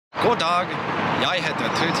God dag, jeg heter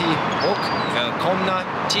Tritty og velkomna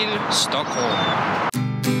til Stockholm.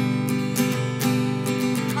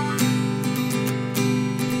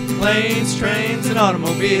 Planes, trains, and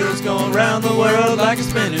automobiles going round the world like a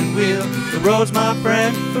spinning wheel. The road's my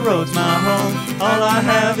friend, the road's my home. All I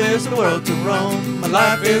have is the world to roam. My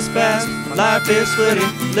life is fast, my life is flitty.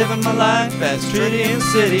 Living my life as Tritty in the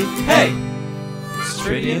city. Hey, it's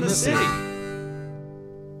Tritty in the city.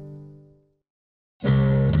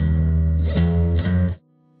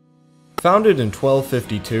 Founded in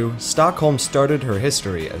 1252, Stockholm started her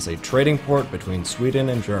history as a trading port between Sweden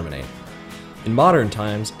and Germany. In modern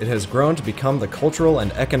times, it has grown to become the cultural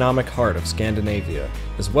and economic heart of Scandinavia,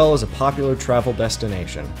 as well as a popular travel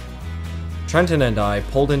destination. Trenton and I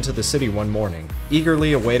pulled into the city one morning,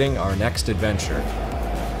 eagerly awaiting our next adventure.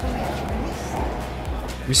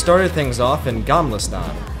 We started things off in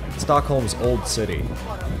Gamlestan, Stockholm's old city.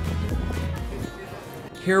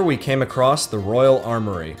 Here we came across the Royal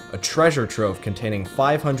Armory, a treasure trove containing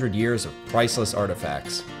 500 years of priceless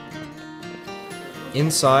artifacts.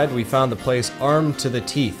 Inside, we found the place armed to the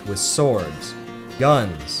teeth with swords,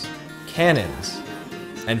 guns, cannons,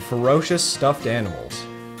 and ferocious stuffed animals.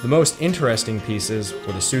 The most interesting pieces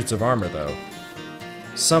were the suits of armor, though,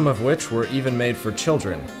 some of which were even made for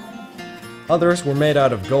children. Others were made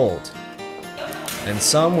out of gold, and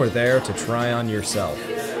some were there to try on yourself.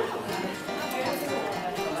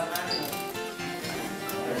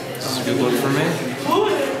 This is a good look for me.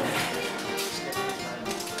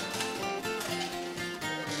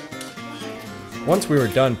 Once we were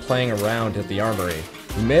done playing around at the armory,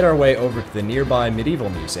 we made our way over to the nearby medieval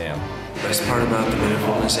museum. The best part about the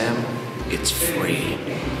medieval museum, it's free.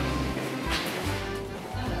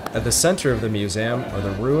 At the center of the museum are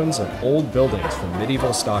the ruins of old buildings from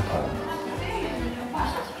medieval Stockholm.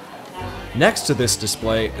 Next to this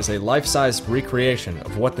display is a life-size recreation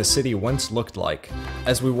of what the city once looked like.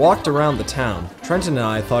 As we walked around the town, Trenton and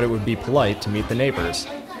I thought it would be polite to meet the neighbors.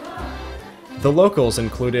 The locals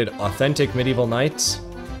included authentic medieval knights,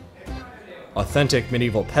 authentic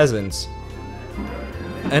medieval peasants,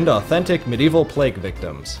 and authentic medieval plague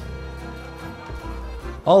victims.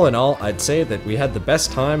 All in all, I'd say that we had the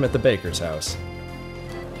best time at the baker's house.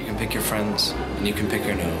 You can pick your friends, and you can pick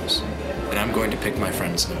your nose. And I'm going to pick my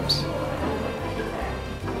friend's nose.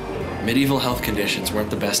 Medieval health conditions weren't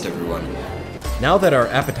the best, everyone. Now that our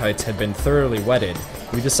appetites had been thoroughly whetted,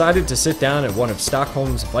 we decided to sit down at one of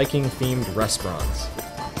Stockholm's Viking-themed restaurants.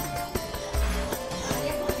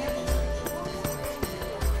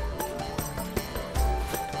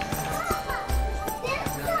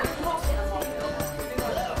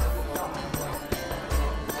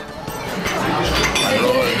 My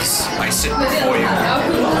lords, I sit before you.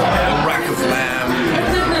 A rack of lamb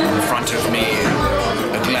in front of me,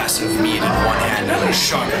 a glass of mead in one hand and a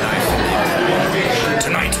sharp knife in the other.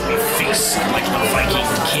 Tonight we feast like the Viking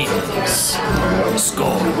kings.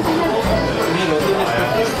 Skål.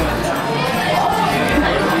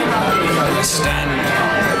 Stand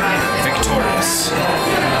victorious.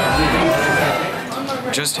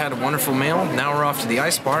 Just had a wonderful meal. Now we're off to the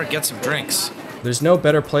ice bar, get some drinks. There's no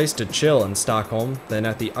better place to chill in Stockholm than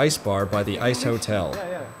at the ice bar by the Ice Hotel.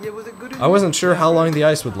 I wasn't sure how long the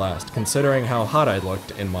ice would last, considering how hot I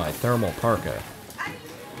looked in my thermal parka.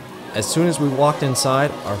 As soon as we walked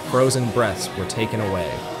inside, our frozen breaths were taken away.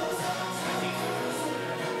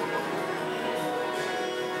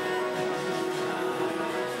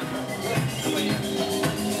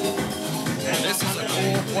 This is a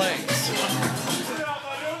cool place.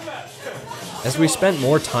 As we spent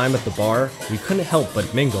more time at the bar, we couldn't help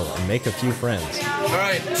but mingle and make a few friends.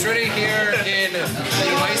 Alright, Tritty here in the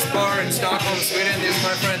ice bar in Stockholm, Sweden. These are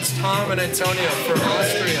my friends Tom and Antonio from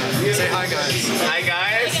Austria. Say hi, guys. Hi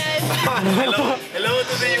guys. Hello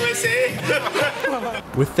to the USA.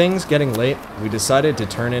 With things getting late, we decided to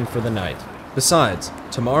turn in for the night. Besides,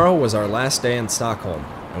 tomorrow was our last day in Stockholm,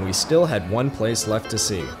 and we still had one place left to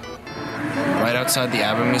see. Right outside the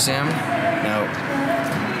ABBA Museum. Now,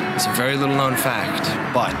 it's a very little known fact,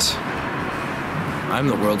 but I'm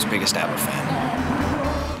the world's biggest ABBA fan.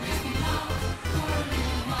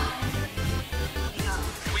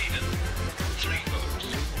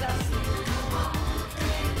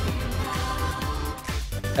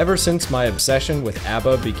 Ever since my obsession with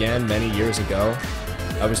ABBA began many years ago,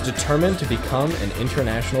 I was determined to become an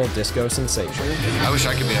international disco sensation. I wish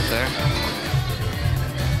I could be up there.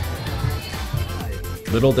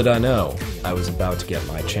 Little did I know, I was about to get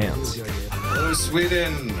my chance. Hello,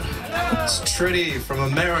 Sweden. It's Tritty from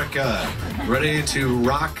America, ready to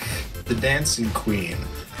rock the Dancing Queen.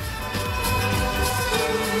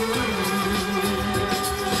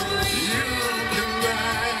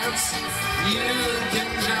 You can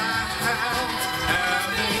drive,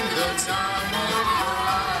 having the time of your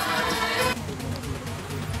life.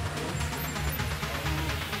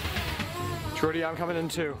 Tritty, I'm coming in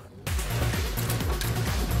too.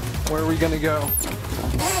 Where are we gonna go?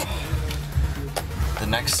 The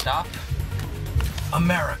next stop?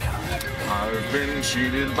 America. I've been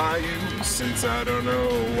cheated by you since I don't know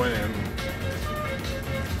when.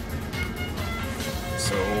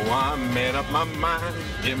 So I made up my mind,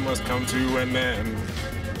 it must come to an end.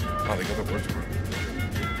 Oh, they got the words wrong.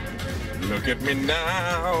 Look at me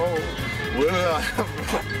now. Well,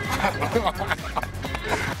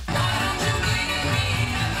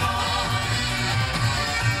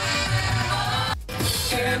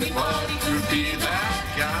 Anybody could be that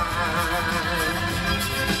guy.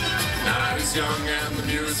 Night is young and the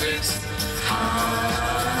music's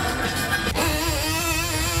high.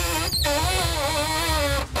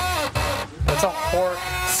 That's a horror.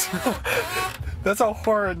 That's a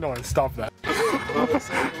horrid noise. Stop that.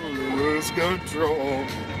 lose control.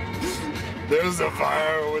 There's a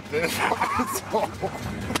fire within my soul.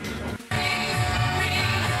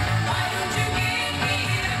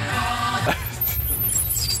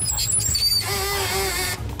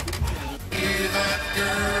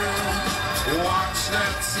 Watch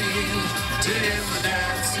that scene, Tim the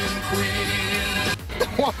dancing queen.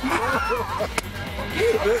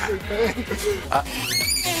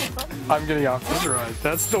 I'm getting off this ride.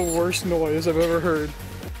 That's the worst noise I've ever heard.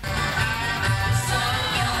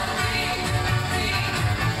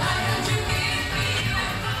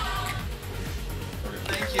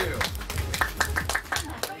 Thank you.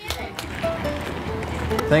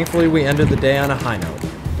 Thankfully, we ended the day on a high note,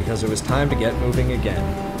 because it was time to get moving again.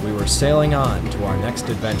 We were sailing on to our next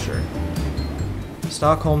adventure.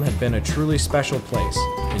 Stockholm had been a truly special place.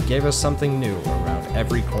 It gave us something new around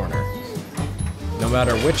every corner, no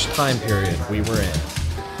matter which time period we were in.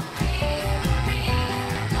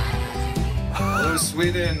 Hello,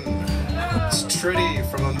 Sweden. It's Tritty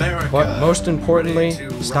from America. But most importantly, Ready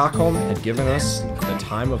to Stockholm rock had given us the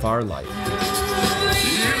time of our life. You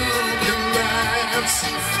can dance,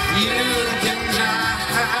 you can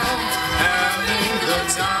jive, having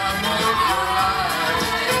the time of your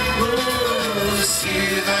life. Ooh,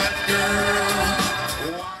 see that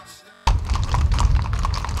girl, watch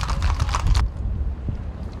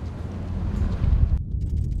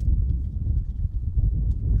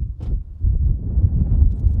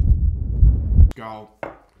Go.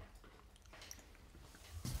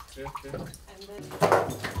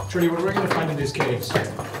 Tritty, what are we gonna find in these caves?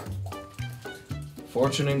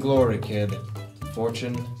 Fortune and glory, kid.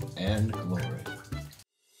 Fortune and glory.